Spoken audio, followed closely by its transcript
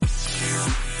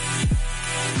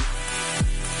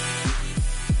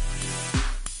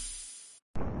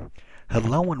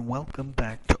Hello and welcome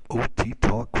back to OT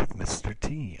Talk with Mr.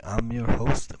 T. I'm your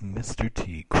host, Mr.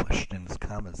 T. Questions,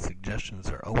 comments, suggestions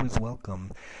are always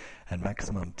welcome at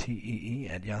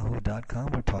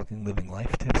MaximumTEE@yahoo.com. We're talking living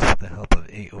life tips with the help of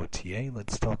AOTA.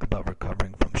 Let's talk about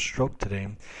recovering from stroke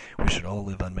today. We should all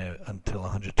live until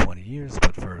 120 years,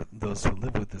 but for those who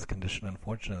live with this condition,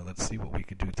 unfortunately, let's see what we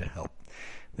could do to help.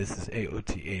 This is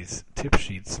AOTA's tip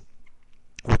sheets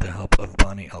with the help of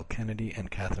Bonnie L. Kennedy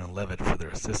and Catherine Levitt for their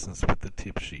assistance with the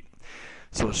tip sheet.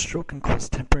 So a stroke can cause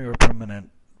temporary or permanent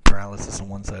paralysis on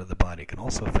one side of the body. It can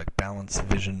also affect balance,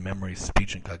 vision, memory,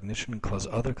 speech, and cognition, and cause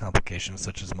other complications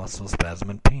such as muscle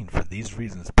spasm and pain. For these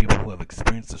reasons, people who have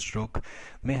experienced a stroke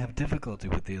may have difficulty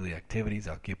with daily activities,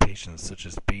 occupations such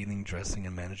as bathing, dressing,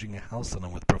 and managing a house,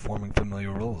 along with performing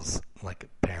familiar roles like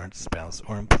parent, spouse,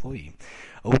 or employee.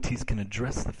 OTs can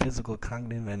address the physical,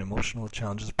 cognitive, and emotional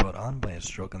challenges brought on by a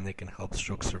stroke, and they can help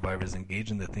stroke survivors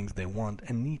engage in the things they want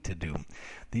and need to do.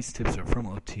 These tips are from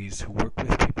OTs who work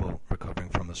with people recovering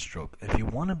from a stroke. If you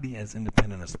want to be as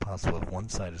independent as possible if one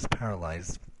side is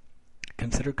paralyzed,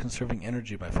 consider conserving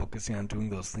energy by focusing on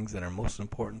doing those things that are most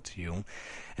important to you,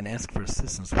 and ask for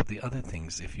assistance with the other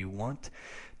things. If you want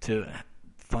to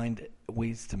find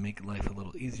ways to make life a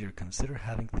little easier, consider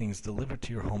having things delivered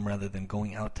to your home rather than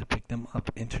going out to pick them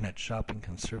up. Internet shopping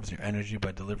conserves your energy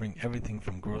by delivering everything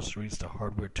from groceries to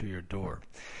hardware to your door.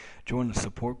 Join a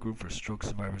support group for stroke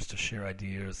survivors to share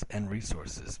ideas and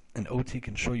resources. An OT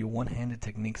can show you one-handed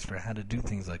techniques for how to do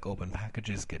things like open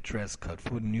packages, get dressed, cut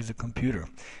food, and use a computer.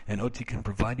 An OT can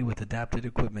provide you with adapted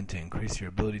equipment to increase your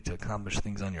ability to accomplish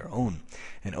things on your own.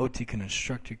 An OT can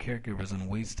instruct your caregivers on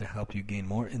ways to help you gain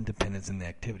more independence in the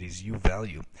activities you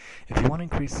value. If you want to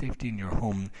increase safety in your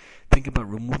home, think about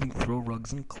removing throw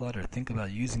rugs and clutter. Think about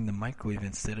using the microwave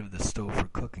instead of the stove for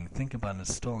cooking. Think about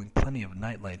installing plenty of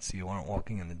night lights so you aren't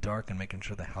walking in the dark, and making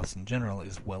sure the house in general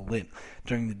is well lit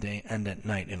during the day and at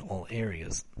night in all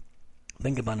areas.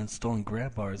 Think about installing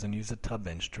grab bars and use a tub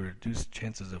bench to reduce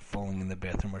chances of falling in the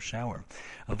bathroom or shower.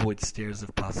 Avoid stairs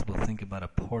if possible. Think about a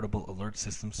portable alert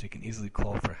system so you can easily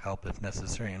call for help if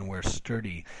necessary, and wear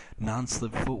sturdy,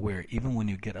 non-slip footwear even when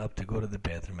you get up to go to the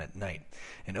bathroom at night.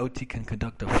 An OT can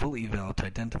conduct a full eval to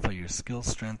identify your skills,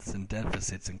 strengths, and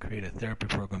deficits and create a therapy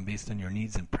program based on your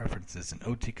needs and preferences. An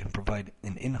OT can provide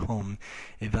an in-home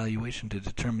evaluation to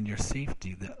determine your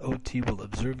safety. The OT will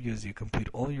observe you as you complete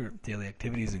all your daily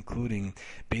activities, including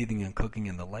bathing and cooking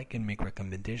and the like, and make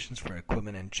recommendations for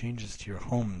equipment and changes to your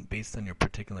home based on your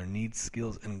particular needs,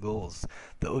 skills, and goals.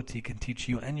 The OT can teach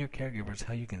you and your caregivers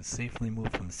how you can safely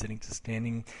move from sitting to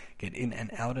standing, get in and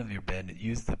out of your bed,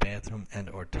 use the bathroom and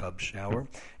or tub shower,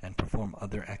 and perform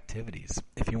other activities.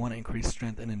 If you want to increase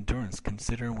strength and endurance,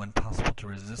 consider when possible to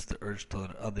resist the urge to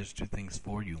let others do things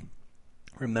for you.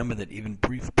 Remember that even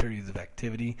brief periods of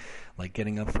activity, like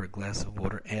getting up for a glass of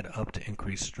water, add up to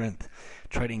increase strength.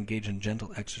 Try to engage in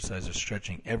gentle exercise or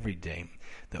stretching every day.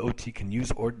 The OT can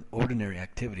use ordinary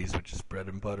activities, which is bread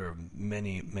and butter,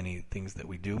 many things that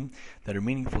we do, that are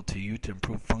meaningful to you to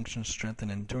improve function, strength, and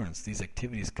endurance. These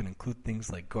activities can include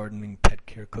things like gardening, pet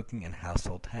care, cooking, and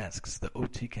household tasks. The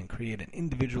OT can create an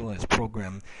individualized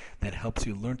program that helps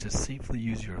you learn to safely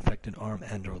use your affected arm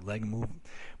and or leg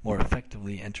more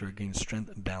effectively and to regain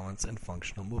strength, balance, and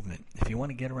functional movement. If you want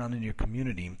to get around in your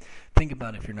community, think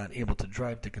about, if you're not able to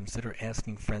drive, to consider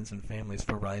asking friends and families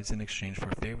for rides in exchange for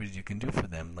favors you can do for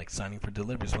them, like signing for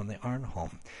deliveries when they aren't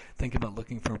home. Think about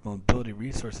looking for mobility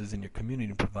resources in your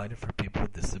community provided for people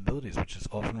with disabilities, which is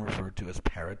often referred to as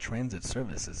paratransit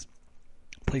services.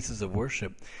 Places of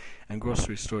worship and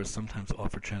grocery stores sometimes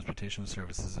offer transportation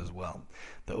services as well.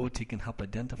 The OT can help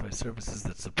identify services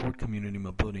that support community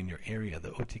mobility in your area.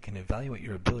 The OT can evaluate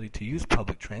your ability to use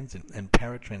public transit and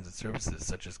paratransit services,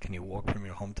 such as, can you walk from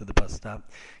your home to the bus stop?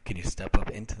 Can you step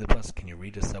up into the bus? Can you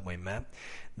read a subway map?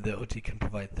 The OT can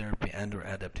provide therapy and or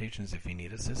adaptations if you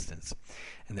need assistance.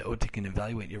 And the OT can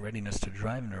evaluate your readiness to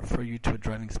drive and refer you to a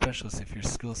driving specialist if your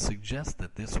skills suggest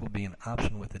that this will be an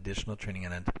option with additional training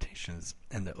and adaptations.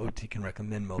 And the OT can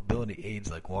recommend mobility aids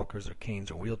like walkers or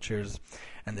canes or wheelchairs,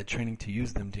 and the training to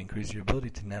use them to increase your ability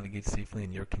to navigate safely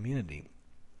in your community.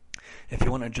 If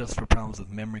you want to adjust for problems with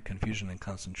memory, confusion, and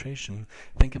concentration,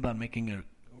 think about making a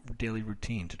daily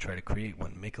routine to try to create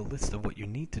one. Make a list of what you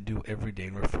need to do every day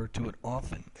and refer to it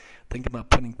often. Think about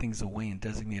putting things away in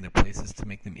designated places to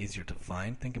make them easier to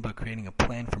find. Think about creating a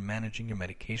plan for managing your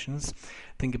medications.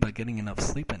 Think about getting enough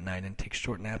sleep at night, and take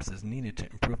short naps as needed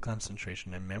to improve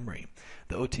concentration and memory.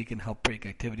 The OT can help break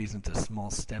activities into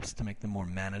small steps to make them more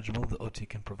manageable. The OT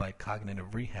can provide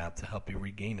cognitive rehab to help you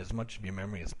regain as much of your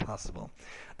memory as possible.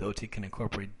 The OT can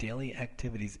incorporate daily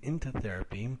activities into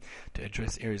therapy to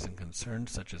address areas of concern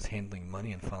such such as handling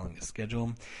money and following a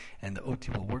schedule. And the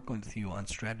OT will work with you on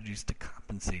strategies to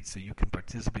compensate so you can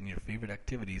participate in your favorite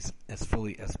activities as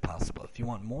fully as possible. If you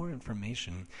want more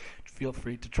information, feel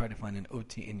free to try to find an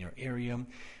OT in your area,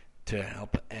 to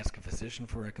help ask a physician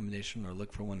for a recommendation or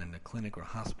look for one in a clinic or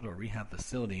hospital or rehab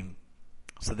facility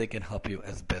so they can help you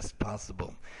as best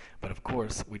possible. But of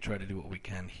course, we try to do what we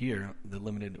can here, the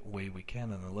limited way we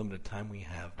can and the limited time we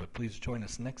have. But please join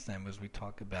us next time as we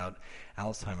talk about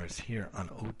Alzheimer's here on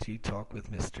OT Talk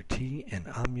with Mr. T, and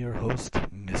I'm your host,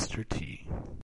 Mr. T.